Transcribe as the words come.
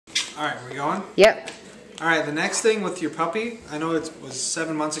Alright, we going? Yep. Alright, the next thing with your puppy, I know it was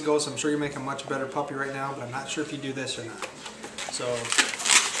 7 months ago, so I'm sure you make a much better puppy right now, but I'm not sure if you do this or not. So,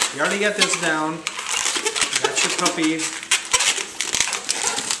 you already got this down. You got your puppy.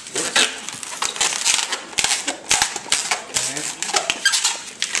 Okay.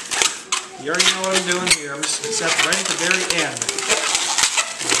 You already know what I'm doing here, except right at the very end.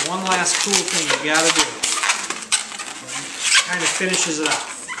 There's one last cool thing you gotta do. Kind of finishes it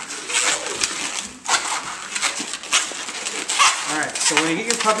off. Alright, so when you get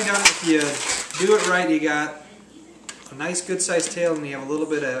your puppy done, if you do it right, you got a nice good sized tail and you have a little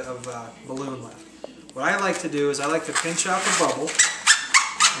bit of balloon left. What I like to do is I like to pinch out the bubble,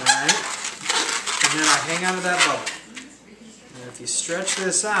 alright, and then I hang on to that bubble. And if you stretch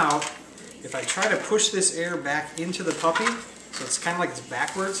this out, if I try to push this air back into the puppy, so it's kind of like it's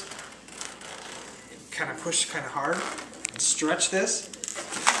backwards, kind of push kind of hard, and stretch this,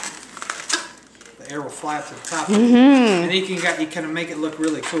 the air will fly up to the top. And you can make it look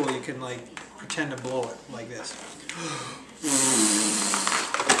really cool. You can like pretend to blow it like this.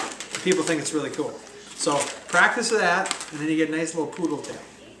 People think it's really cool. So practice that, and then you get a nice little poodle tail.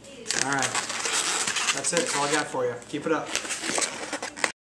 Alright, that's it. That's all I got for you. Keep it up.